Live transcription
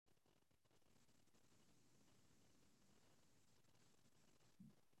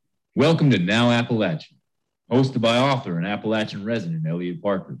Welcome to Now Appalachian, hosted by author and Appalachian resident Elliot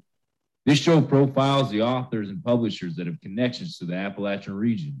Parker. This show profiles the authors and publishers that have connections to the Appalachian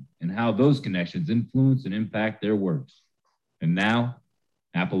region and how those connections influence and impact their works. And now,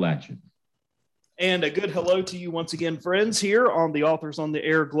 Appalachian. And a good hello to you once again, friends, here on the Authors on the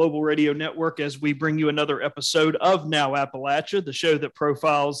Air Global Radio Network as we bring you another episode of Now Appalachia, the show that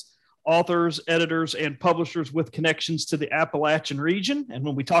profiles authors, editors, and publishers with connections to the Appalachian region. And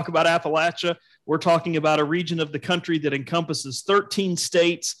when we talk about Appalachia, we're talking about a region of the country that encompasses 13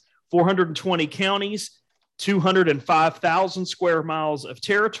 states, 420 counties, 205,000 square miles of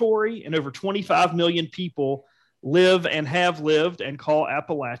territory, and over 25 million people live and have lived and call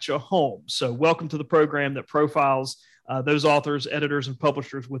Appalachia home. So welcome to the program that profiles those authors, editors, and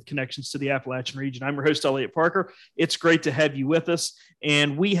publishers with connections to the Appalachian region. I'm your host, Elliot Parker. It's great to have you with us.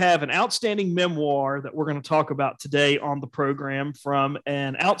 And we have an outstanding memoir that we're going to talk about today on the program from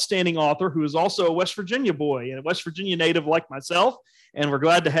an outstanding author who is also a West Virginia boy and a West Virginia native like myself. And we're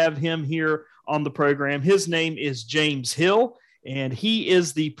glad to have him here on the program. His name is James Hill, and he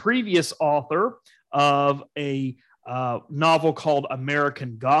is the previous author of a novel called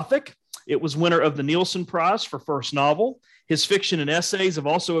American Gothic. It was winner of the Nielsen Prize for first novel. His fiction and essays have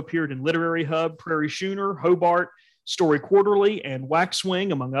also appeared in Literary Hub, Prairie Schooner, Hobart, Story Quarterly, and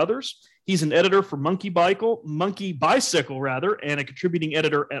Waxwing, among others. He's an editor for Monkey Bicycle, and a contributing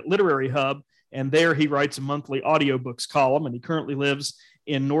editor at Literary Hub. And there he writes a monthly audiobooks column, and he currently lives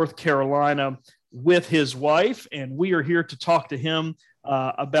in North Carolina with his wife. And we are here to talk to him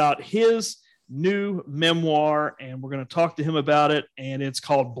about his new memoir, and we're going to talk to him about it, and it's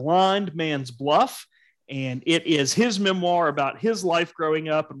called Blind Man's Bluff, and it is his memoir about his life growing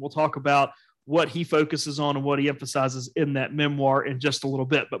up, and we'll talk about what he focuses on and what he emphasizes in that memoir in just a little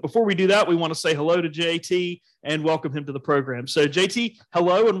bit. But before we do that, we want to say hello to JT and welcome him to the program. So JT,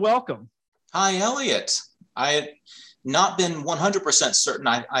 hello and welcome. Hi, Elliot. I had not been 100% certain.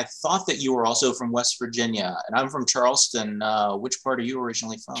 I thought that you were also from West Virginia, and I'm from Charleston. Which part are you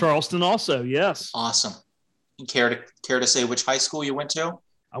originally from? Charleston also, yes. Awesome. You care to say which high school you went to?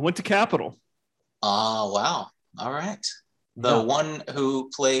 I went to Capital. Oh, wow. All right. The one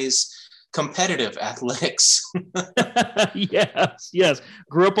who plays competitive athletics. Yes.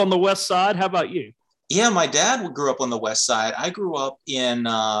 Grew up on the West Side. How about you? Yeah, my dad grew up on the West Side. I grew up in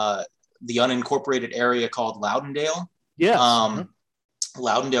the unincorporated area called Loudondale. Yes.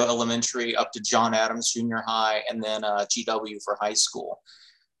 Loudondale Elementary up to John Adams Junior High, and then GW for high school.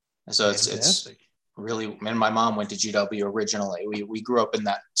 So it's really, and my mom went to GW originally. We grew up in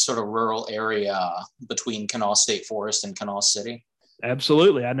that sort of rural area between Kanawha State Forest and Kanawha City.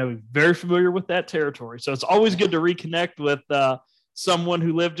 Absolutely. I know, very familiar with that territory. So it's always good to reconnect with someone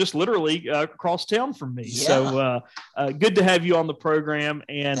who lived just literally across town from me. Yeah. So good to have you on the program.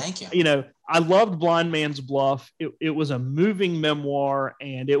 And, thank you. You know, I loved Blind Man's Bluff. It was a moving memoir,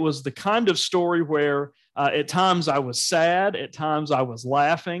 and it was the kind of story where at times I was sad, at times I was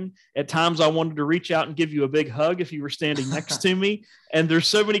laughing, at times I wanted to reach out and give you a big hug if you were standing next to me. And there's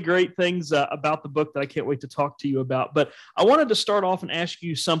so many great things about the book that I can't wait to talk to you about. But I wanted to start off and ask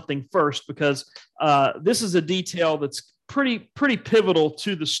you something first, because this is a detail that's pretty pivotal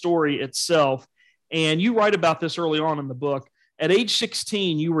to the story itself. And you write about this early on in the book. At age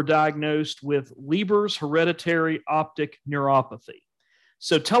 16, you were diagnosed with Leber's hereditary optic neuropathy.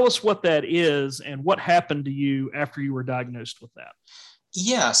 So tell us what that is and what happened to you after you were diagnosed with that.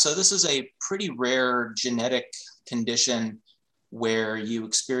 Yeah, so this is a pretty rare genetic condition where you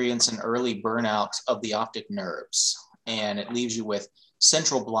experience an early burnout of the optic nerves, and it leaves you with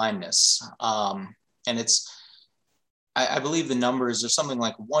central blindness. And it's, I believe the numbers are something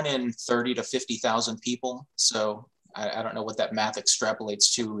like 1 in 30 to 50,000 people. So I don't know what that math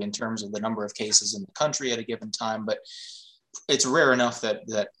extrapolates to in terms of the number of cases in the country at a given time, but it's rare enough that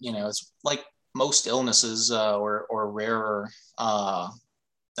you know, it's like most illnesses or rarer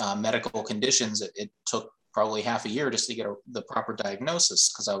medical conditions. It took probably half a year just to get the proper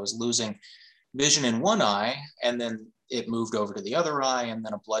diagnosis, because I was losing vision in one eye, and then it moved over to the other eye, and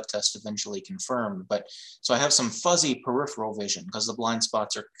then a blood test eventually confirmed. But so I have some fuzzy peripheral vision because the blind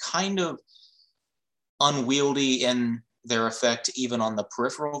spots are kind of unwieldy in their effect even on the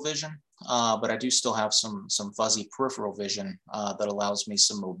peripheral vision. But I do still have some fuzzy peripheral vision that allows me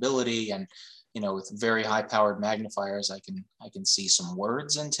some mobility, and you know, with very high powered magnifiers, I can see some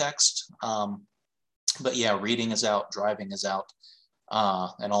words in text. But yeah, reading is out, driving is out,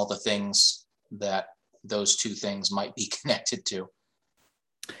 and all the things that those two things might be connected to.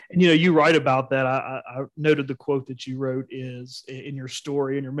 And, you know, you write about that. I noted the quote that you wrote is in your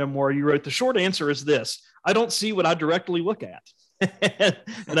story, in your memoir, you wrote, "The short answer is this: I don't see what I directly look at."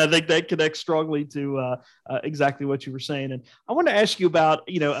 And I think that connects strongly to exactly what you were saying. And I want to ask you about,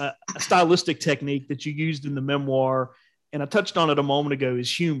 a stylistic technique that you used in the memoir, and I touched on it a moment ago,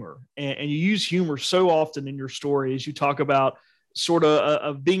 is humor. And you use humor so often in your story as you talk about sort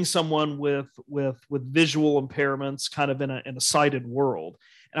of being someone with visual impairments, kind of in a sighted world.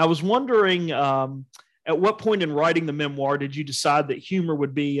 And I was wondering, at what point in writing the memoir did you decide that humor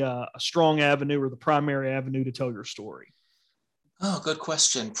would be a strong avenue or the primary avenue to tell your story? Oh, good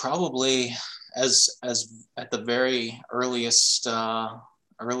question. Probably as at the very earliest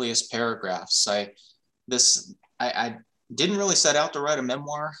paragraphs. I didn't really set out to write a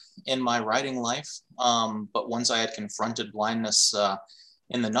memoir in my writing life, but once I had confronted blindness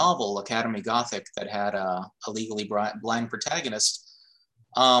in the novel Academy Gothic that had a legally blind protagonist,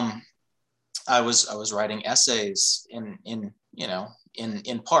 I was writing essays in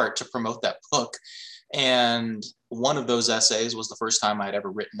part to promote that book. And one of those essays was the first time I'd ever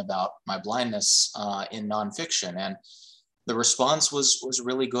written about my blindness in nonfiction. And the response was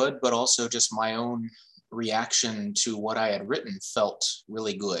really good, but also just my own reaction to what I had written felt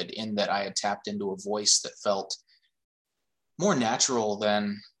really good, in that I had tapped into a voice that felt more natural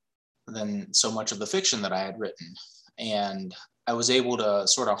than so much of the fiction that I had written. And I was able to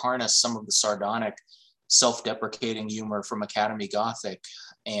sort of harness some of the sardonic, self-deprecating humor from Academy Gothic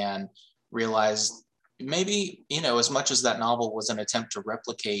and realized maybe, as much as that novel was an attempt to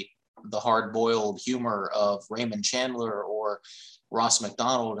replicate the hard-boiled humor of Raymond Chandler or Ross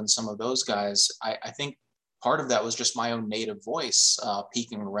MacDonald and some of those guys, I think part of that was just my own native voice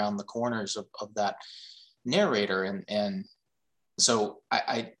peeking around the corners of that narrator. And so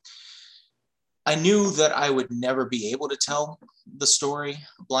I knew that I would never be able to tell the story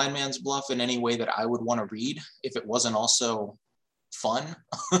Blind Man's Bluff in any way that I would want to read if it wasn't also fun,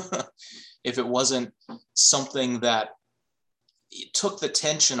 if it wasn't something that took the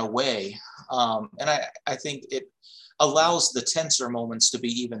tension away. And I think it allows the tenser moments to be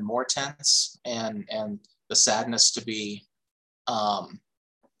even more tense, and the sadness to be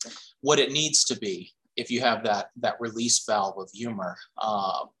what it needs to be if you have that release valve of humor.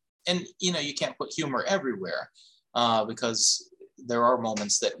 And you can't put humor everywhere because there are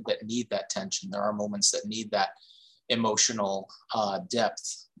moments that need that tension. There are moments that need that emotional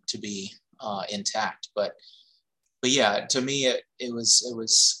depth to be intact. But yeah, to me, it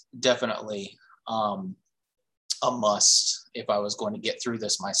was definitely a must if I was going to get through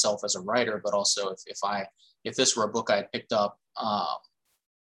this myself as a writer, but also if this were a book I had picked up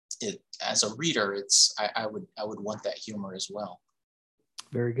as a reader, I would want that humor as well.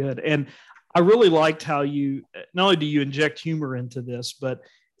 Very good. And I really liked how you, not only do you inject humor into this, but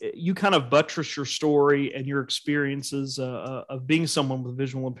you kind of buttress your story and your experiences of being someone with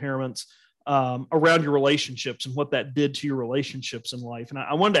visual impairments around your relationships and what that did to your relationships in life. And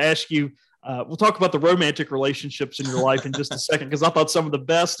I wanted to ask you, we'll talk about the romantic relationships in your life in just a second, because I thought some of the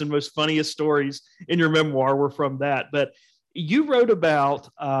best and most funniest stories in your memoir were from that. But you wrote about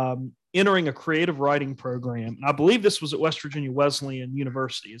entering a creative writing program. And I believe this was at West Virginia Wesleyan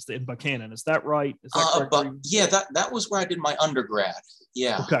University in Buchanan. Is that right? Is that correct? But yeah, that was where I did my undergrad.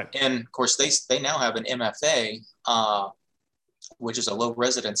 Yeah. Okay. And of course they now have an MFA, which is a low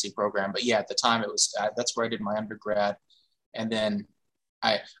residency program. But yeah, at the time that's where I did my undergrad. And then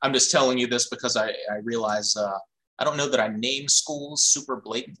I'm just telling you this because I realize I don't know that I name schools super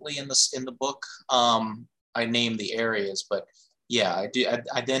blatantly in the book. I named the areas, but yeah,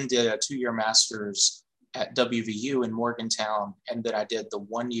 I then did a 2-year master's at WVU in Morgantown, and then I did the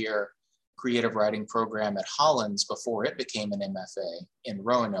 1-year creative writing program at Hollins before it became an MFA in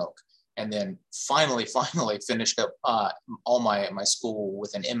Roanoke, and then finally finished up all my school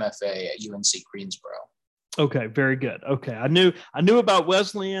with an MFA at UNC Greensboro. Okay, very good. Okay, I knew about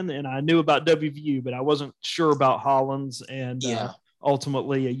Wesleyan and I knew about WVU, but I wasn't sure about Hollins and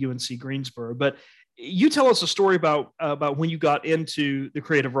ultimately at UNC Greensboro. But you tell us a story about when you got into the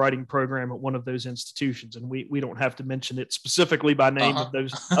creative writing program at one of those institutions, and we don't have to mention it specifically by name of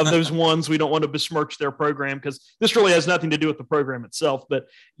those ones. We don't want to besmirch their program because this really has nothing to do with the program itself. But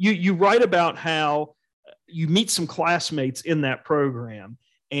you write about how you meet some classmates in that program,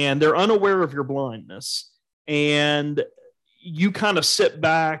 and they're unaware of your blindness, and you kind of sit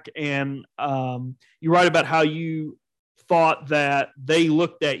back and you write about how you thought that they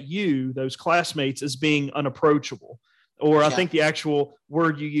looked at you, those classmates, as being unapproachable. Or I think the actual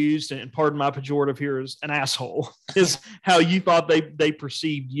word you used, and pardon my pejorative here, is an asshole, is how you thought they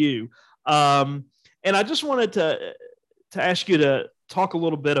perceived you. And I just wanted to ask you to talk a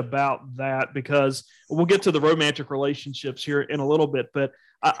little bit about that, because we'll get to the romantic relationships here in a little bit. But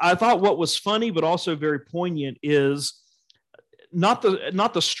I thought what was funny, but also very poignant, is not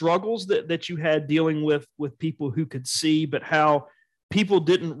the struggles that you had dealing with people who could see, but how people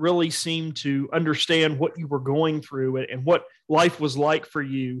didn't really seem to understand what you were going through and what life was like for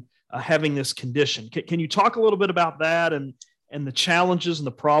you having this condition. Can you talk a little bit about that and the challenges and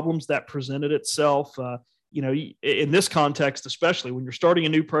the problems that presented itself? In this context, especially when you're starting a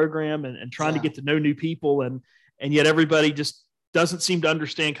new program and trying to get to know new people, and yet everybody just doesn't seem to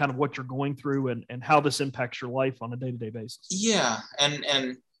understand kind of what you're going through and how this impacts your life on a day-to-day basis. Yeah.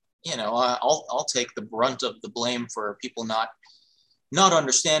 And I'll take the brunt of the blame for people not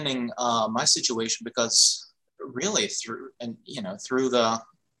understanding my situation, because really through the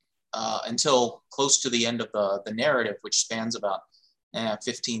until close to the end of the narrative, which spans about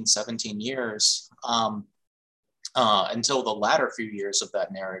 15, 17 years, until the latter few years of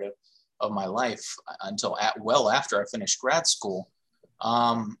that narrative of my life, until well after I finished grad school,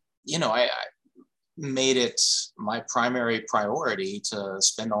 I made it my primary priority to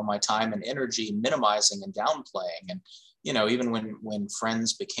spend all my time and energy minimizing and downplaying. And, even when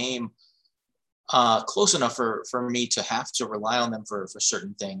friends became close enough for me to have to rely on them for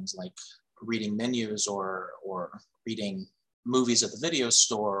certain things, like reading menus or reading movies at the video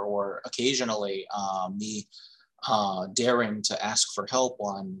store, or occasionally me daring to ask for help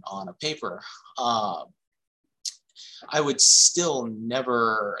on a paper, I would still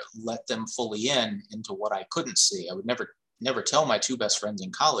never let them fully into what I couldn't see. I would never tell my two best friends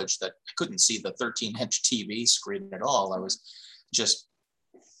in college that I couldn't see the 13-inch TV screen at all. I was just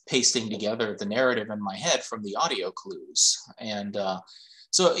pasting together the narrative in my head from the audio clues. And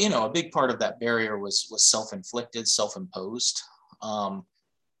so, a big part of that barrier was self-inflicted, self-imposed. And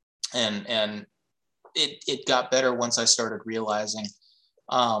it got better once I started realizing,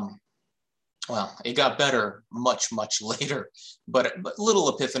 it got better much, much later, but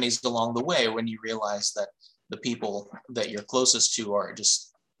little epiphanies along the way when you realize that the people that you're closest to are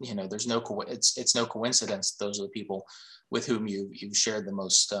just, there's it's no coincidence. Those are the people with whom you've shared the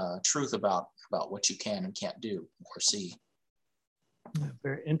most truth about what you can and can't do or see.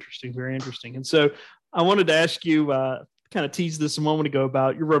 Very interesting, very interesting. And so I wanted to ask you, kind of teased this a moment ago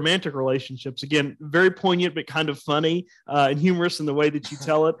about your romantic relationships. Again, very poignant, but kind of funny and humorous in the way that you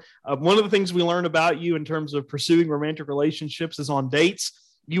tell it. One of the things we learn about you in terms of pursuing romantic relationships is on dates,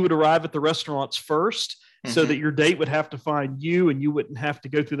 you would arrive at the restaurants first, so that your date would have to find you and you wouldn't have to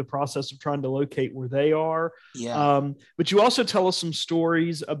go through the process of trying to locate where they are. Yeah. But you also tell us some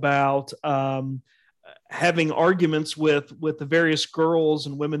stories about having arguments with the various girls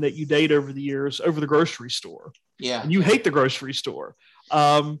and women that you date over the years over the grocery store. Yeah. And you hate the grocery store.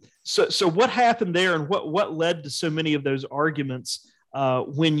 So what happened there, and what led to so many of those arguments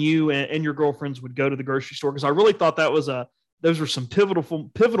when you and your girlfriends would go to the grocery store? Because I really thought those were some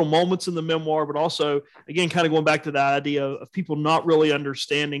pivotal moments in the memoir, but also, again, kind of going back to the idea of people not really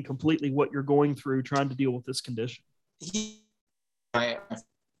understanding completely what you're going through trying to deal with this condition. My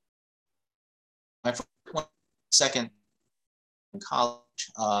second in college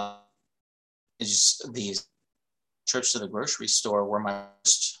is just these trips to the grocery store were my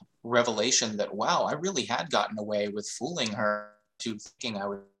first revelation that, wow, I really had gotten away with fooling her to thinking I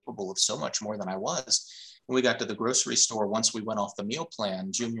was capable of so much more than I was. When we got to the grocery store, once we went off the meal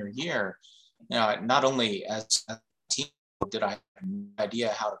plan junior year, not only as a teen did I have no idea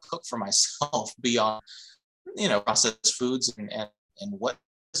how to cook for myself beyond, processed foods and what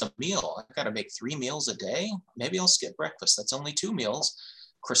is a meal. I got to make 3 meals a day. Maybe I'll skip breakfast. That's only 2 meals.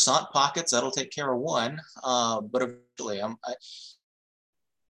 Croissant pockets, that'll take care of 1. But eventually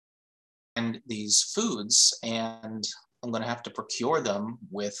and these foods, and I'm going to have to procure them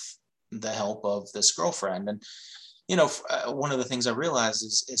with the help of this girlfriend. And, one of the things I realized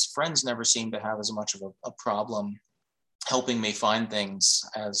is friends never seem to have as much of a problem helping me find things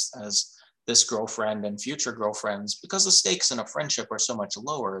as this girlfriend and future girlfriends, because the stakes in a friendship are so much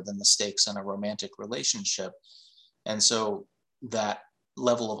lower than the stakes in a romantic relationship. And so that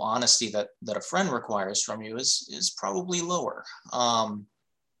level of honesty that a friend requires from you is probably lower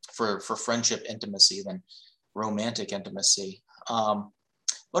for friendship intimacy than romantic intimacy.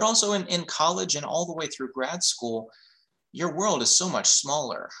 But also in college and all the way through grad school, your world is so much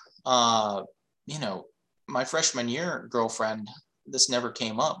smaller. My freshman year girlfriend, this never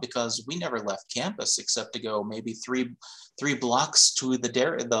came up because we never left campus except to go maybe three blocks to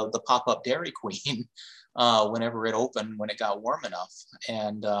the pop-up Dairy Queen whenever it opened, when it got warm enough.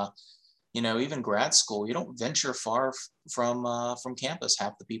 And even grad school, you don't venture far from campus.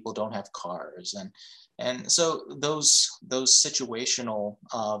 Half the people don't have cars, and so those situational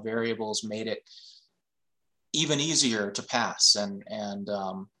variables made it even easier to pass. And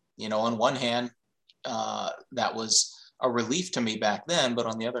on one hand, that was a relief to me back then, but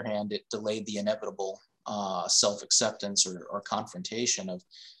on the other hand, it delayed the inevitable self-acceptance or confrontation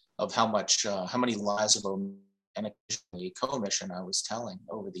of how many lies of and occasionally commission I was telling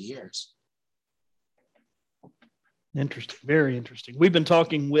over the years. Interesting. Very interesting. We've been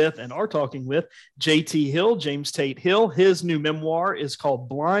talking with and are talking with J.T. Hill, James Tate Hill. His new memoir is called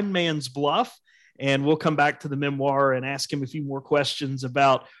Blind Man's Bluff. And we'll come back to the memoir and ask him a few more questions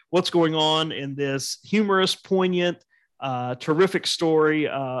about what's going on in this humorous, poignant, terrific story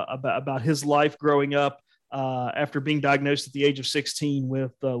about his life growing up after being diagnosed at the age of 16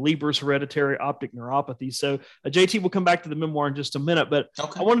 with Leber's hereditary optic neuropathy. So JT, we'll come back to the memoir in just a minute, but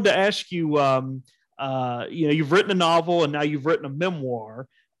okay. I wanted to ask you, you've written a novel and now you've written a memoir.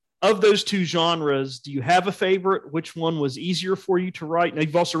 Of those two genres, do you have a favorite? Which one was easier for you to write? Now,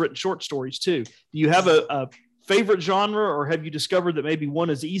 you've also written short stories too. Do you have a favorite genre, or have you discovered that maybe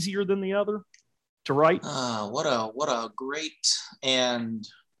one is easier than the other to write? What a great and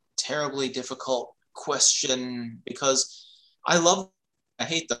terribly difficult question, because I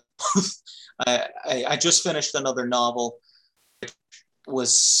hate them both. I just finished another novel. It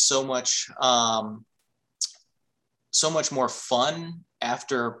was so much more fun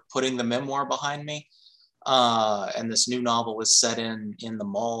after putting the memoir behind me. And this new novel was set in the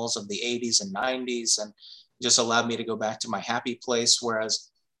malls of the 80s and 90s, and just allowed me to go back to my happy place.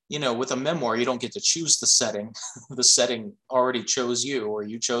 Whereas, with a memoir, you don't get to choose the setting. The setting already chose you, or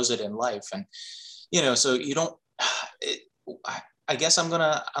you chose it in life. And, so you don't, I guess I'm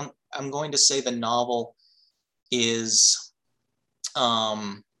going to say the novel is,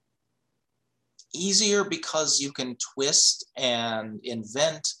 easier because you can twist and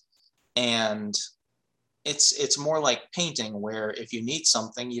invent, and it's more like painting, where if you need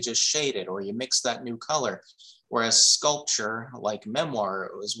something, you just shade it or you mix that new color. Whereas sculpture, like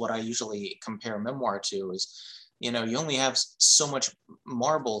memoir, is what I usually compare memoir to, is, you only have so much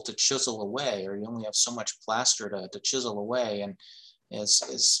marble to chisel away, or you only have so much plaster to chisel away, and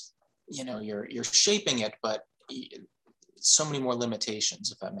you're shaping it, but so many more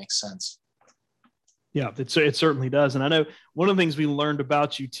limitations, if that makes sense. Yeah, it certainly does. And I know one of the things we learned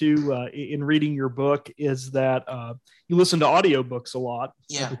about you too in reading your book is that you listen to audiobooks a lot,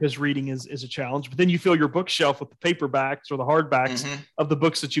 because reading is a challenge, but then you fill your bookshelf with the paperbacks or the hardbacks of the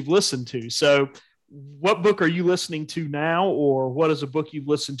books that you've listened to. So what book are you listening to now, or what is a book you've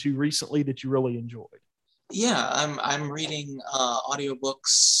listened to recently that you really enjoyed? Yeah, I'm reading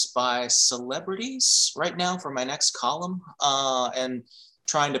audiobooks by celebrities right now for my next column, and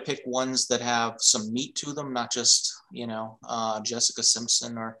trying to pick ones that have some meat to them, not just, Jessica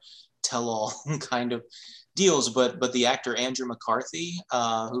Simpson or tell-all kind of deals, but the actor Andrew McCarthy,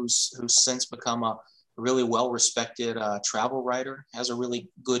 who's since become a really well-respected travel writer, has a really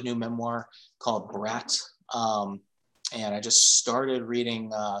good new memoir called Brat. And I just started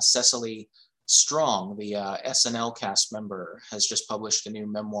reading Cecily Strong, the SNL cast member, has just published a new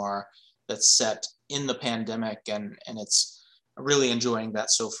memoir that's set in the pandemic, and it's really enjoying that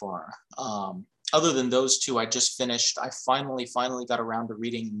so far. Other than those two, I finally got around to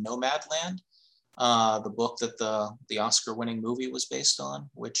reading Nomadland, the book that the Oscar-winning movie was based on,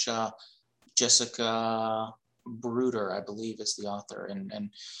 which Jessica Bruder, I believe, is the author.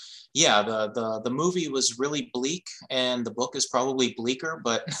 And yeah, the movie was really bleak, and the book is probably bleaker,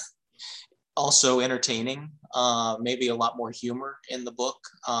 but also entertaining. Maybe a lot more humor in the book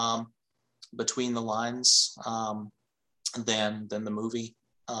between the lines than the movie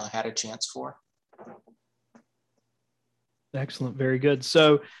had a chance for. Excellent. Very good.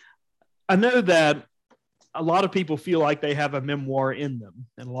 So I know that a lot of people feel like they have a memoir in them,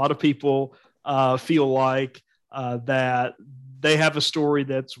 and a lot of people feel like that they have a story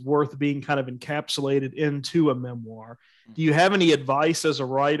that's worth being kind of encapsulated into a memoir. Do you have any advice as a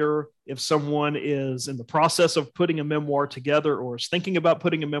writer if someone is in the process of putting a memoir together, or is thinking about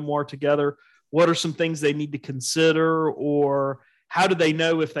putting a memoir together? What are some things they need to consider, or how do they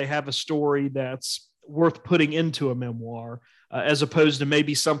know if they have a story that's worth putting into a memoir, as opposed to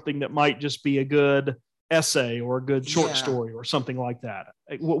maybe something that might just be a good essay or a good short story or something like that?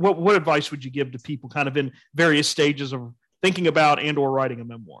 What advice would you give to people kind of in various stages of thinking about and or writing a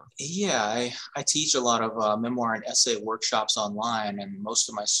memoir? Yeah, I teach a lot of memoir and essay workshops online, and most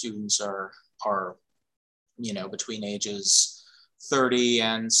of my students are between ages 30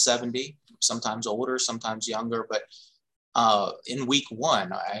 and 70, sometimes older, sometimes younger. But in week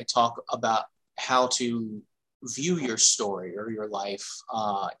one, I talk about how to view your story or your life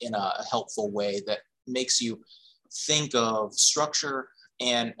in a helpful way that makes you think of structure.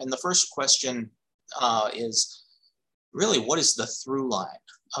 And the first question is really, what is the through line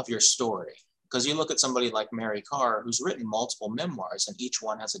of your story? Because you look at somebody like Mary Karr, who's written multiple memoirs, and each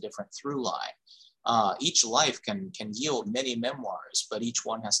one has a different through line. Each life can yield many memoirs, but each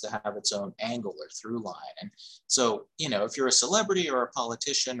one has to have its own angle or through line. And so, if you're a celebrity or a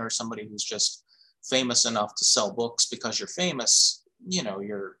politician or somebody who's just famous enough to sell books because you're famous,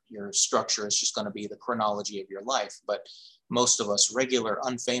 your structure is just going to be the chronology of your life. But most of us regular,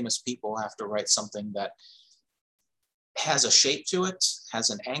 unfamous people have to write something that has a shape to it, has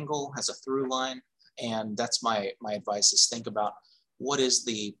an angle, has a through line. And that's my advice, is think about what is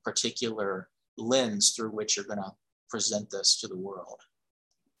the particular lens through which you're going to present this to the world.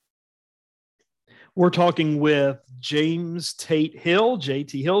 We're talking with James Tate Hill.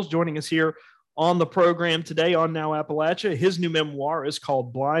 JT Hill's joining us here on the program today on Now Appalachia. His new memoir is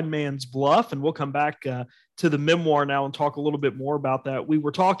called Blind Man's Bluff, and we'll come back to the memoir now and talk a little bit more about that. We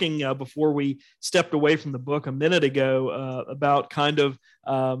were talking before we stepped away from the book a minute ago about kind of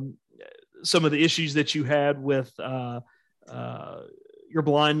some of the issues that you had with your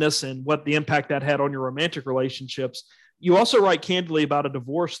blindness and what the impact that had on your romantic relationships. You also write candidly about a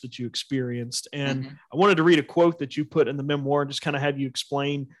divorce that you experienced. And I wanted to read a quote that you put in the memoir and just kind of have you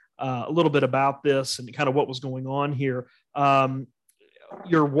explain a little bit about this and kind of what was going on here.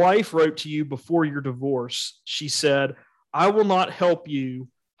 Your wife wrote to you before your divorce. She said, "I will not help you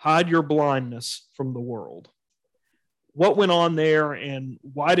hide your blindness from the world." What went on there, and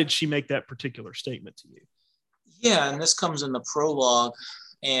why did she make that particular statement to you? Yeah, and this comes in the prologue.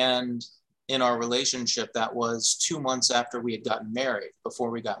 And in our relationship, that was 2 months after we had gotten married. Before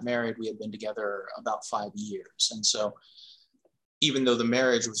we got married, we had been together about 5 years. And so even though the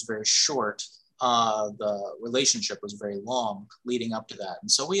marriage was very short, the relationship was very long leading up to that.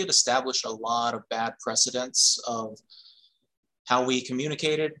 And so we had established a lot of bad precedents of how we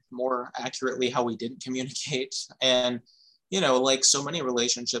communicated, more accurately, how we didn't communicate. And, like so many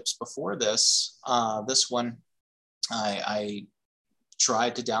relationships before this, this one, I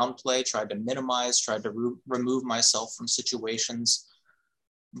tried to downplay, tried to minimize, tried to remove myself from situations.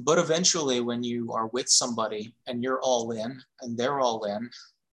 But eventually, when you are with somebody and you're all in and they're all in,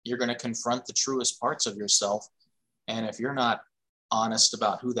 you're going to confront the truest parts of yourself. And if you're not honest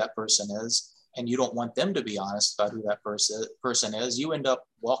about who that person is, and you don't want them to be honest about who that person is, you end up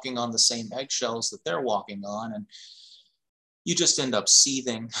walking on the same eggshells that they're walking on. And you just end up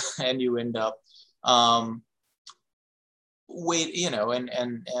seething and you end up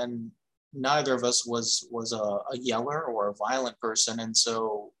and neither of us was a yeller or a violent person. And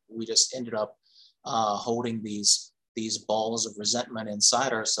so we just ended up holding these balls of resentment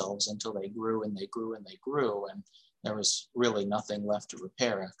inside ourselves until they grew and they grew and they grew. And there was really nothing left to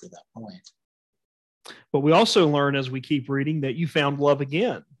repair after that point. But we also learn as we keep reading that you found love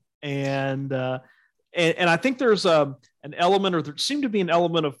again. And I think there's an element, or there seemed to be an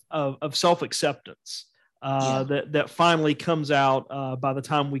element of self-acceptance that finally comes out by the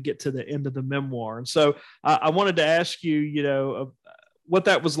time we get to the end of the memoir. And so I wanted to ask you, what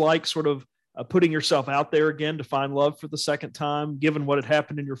that was like, sort of putting yourself out there again to find love for the second time, given what had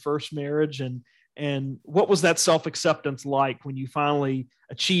happened in your first marriage, and what was that self-acceptance like when you finally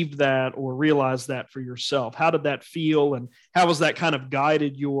achieved that or realized that for yourself? How did that feel, and how has that kind of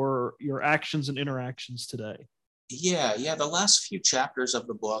guided your actions and interactions today? Yeah. The last few chapters of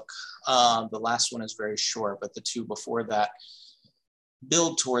the book, the last one is very short, but the two before that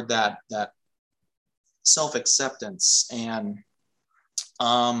build toward that self-acceptance and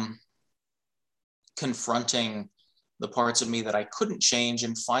confronting the parts of me that I couldn't change,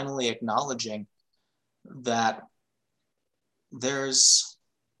 and finally acknowledging that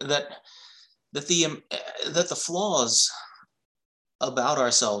that the flaws about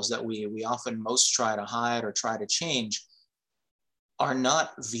ourselves that we often most try to hide or try to change are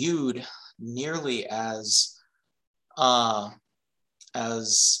not viewed nearly as the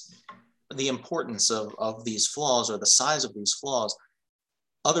importance of these flaws or the size of these flaws.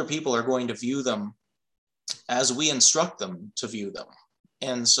 Other people are going to view them as we instruct them to view them.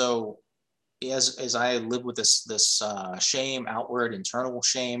 And so as I lived with this shame, outward, internal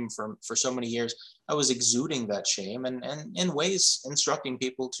shame for so many years, I was exuding that shame and in ways instructing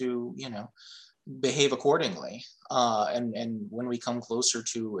people to, behave accordingly. And when we come closer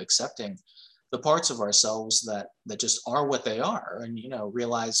to accepting the parts of ourselves that just are what they are, and,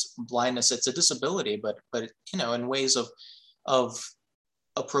 realize blindness, it's a disability, but in ways of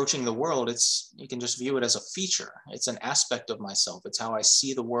approaching the world, you can just view it as a feature. It's an aspect of myself. It's how I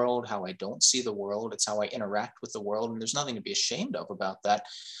see the world, how I don't see the world. It's how I interact with the world. And there's nothing to be ashamed of about that.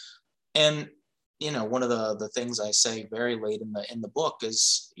 And, one of the things I say very late in the book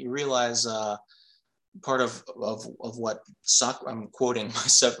is you realize part of what I'm quoting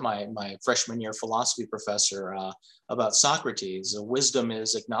my freshman year philosophy professor about Socrates. Wisdom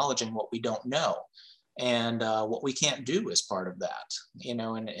is acknowledging what we don't know, and what we can't do is part of that.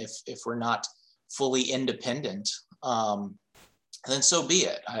 And if we're not fully independent, then so be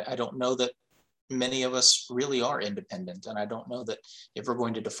it. I don't know that many of us really are independent, and I don't know that if we're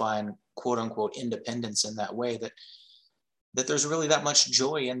going to define quote unquote independence in that way, that there's really that much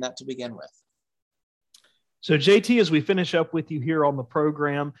joy in that to begin with. So JT, as we finish up with you here on the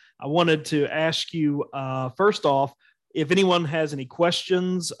program, I wanted to ask you, first off, if anyone has any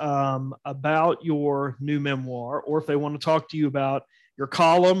questions about your new memoir, or if they want to talk to you about your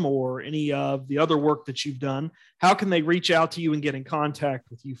column or any of the other work that you've done, how can they reach out to you and get in contact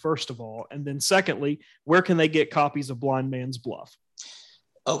with you, first of all? And then secondly, where can they get copies of Blind Man's Bluff?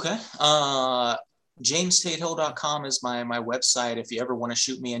 Okay. JamesTateHill.com is my website. If you ever want to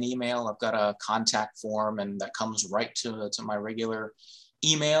shoot me an email, I've got a contact form, and that comes right to my regular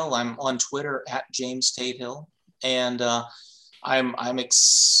email. I'm on Twitter at James Tate Hill, and I'm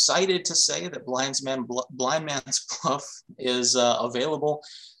excited to say that Blind Man's Bluff is available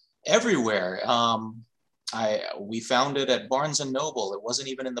everywhere. We found it at Barnes and Noble. It wasn't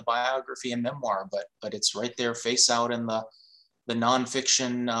even in the biography and memoir, but it's right there, face out in the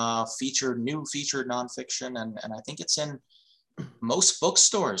nonfiction new featured nonfiction, and I think it's in most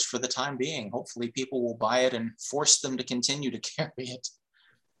bookstores for the time being. Hopefully people will buy it and force them to continue to carry it.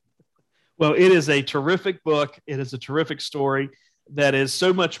 Well, it is a terrific book. It is a terrific story that is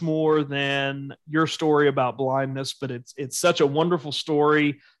so much more than your story about blindness, but it's such a wonderful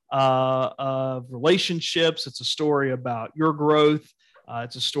story of relationships. It's a story about your growth.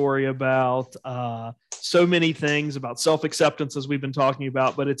 It's a story about so many things, about self-acceptance, as we've been talking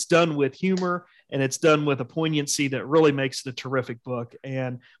about, but it's done with humor and it's done with a poignancy that really makes it a terrific book.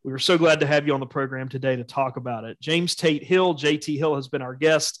 And we were so glad to have you on the program today to talk about it. James Tate Hill, JT Hill, has been our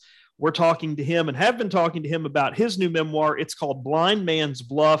guest. We're talking to him and have been talking to him about his new memoir. It's called Blind Man's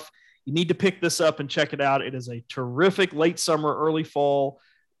Bluff. You need to pick this up and check it out. It is a terrific late summer, early fall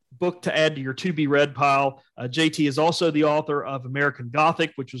book to add to your to-be-read pile. JT is also the author of American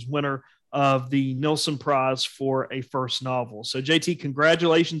Gothic, which was winner of the Nilson Prize for a first novel. So JT,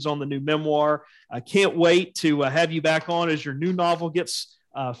 congratulations on the new memoir. I can't wait to have you back on as your new novel gets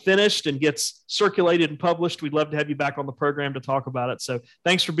finished and gets circulated and published. We'd love to have you back on the program to talk about it. So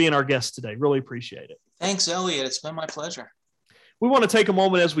thanks for being our guest today. Really appreciate it. Thanks, Elliot. It's been my pleasure. We want to take a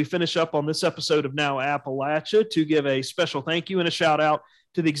moment as we finish up on this episode of Now Appalachia to give a special thank you and a shout out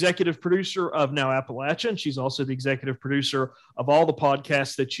to the executive producer of Now Appalachia. And she's also the executive producer of all the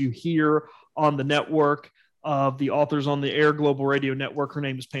podcasts that you hear on the network of the Authors on the Air Global Radio Network. Her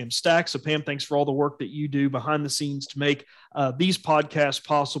name is Pam Stack. So Pam, thanks for all the work that you do behind the scenes to make these podcasts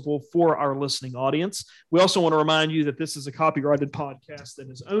possible for our listening audience. We also want to remind you that this is a copyrighted podcast that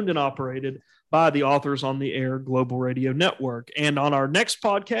is owned and operated by the Authors on the Air Global Radio Network. And on our next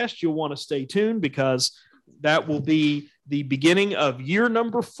podcast, you'll want to stay tuned because that will be the beginning of year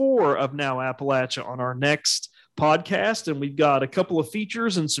number 4 of Now Appalachia on our next podcast. And we've got a couple of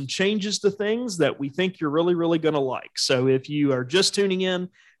features and some changes to things that we think you're really, really going to like. So if you are just tuning in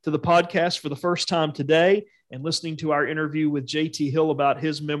to the podcast for the first time today and listening to our interview with JT Hill about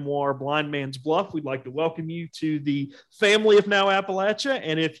his memoir, Blind Man's Bluff, we'd like to welcome you to the family of Now Appalachia.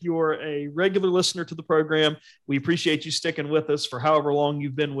 And if you're a regular listener to the program, we appreciate you sticking with us for however long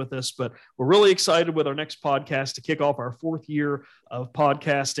you've been with us. But we're really excited with our next podcast to kick off our 4th year of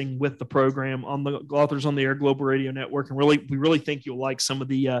podcasting with the program on the Authors on the Air Global Radio Network. And we really think you'll like some of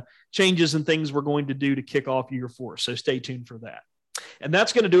the changes and things we're going to do to kick off year 4. So stay tuned for that. And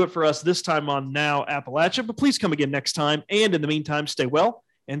that's going to do it for us this time on Now Appalachia. But please come again next time. And in the meantime, stay well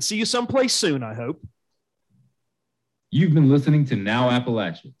and see you someplace soon, I hope. You've been listening to Now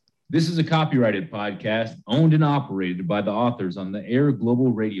Appalachia. This is a copyrighted podcast owned and operated by the Authors on the Air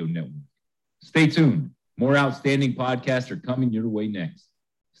Global Radio Network. Stay tuned. More outstanding podcasts are coming your way next.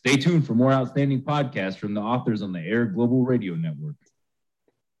 Stay tuned for more outstanding podcasts from the Authors on the Air Global Radio Network.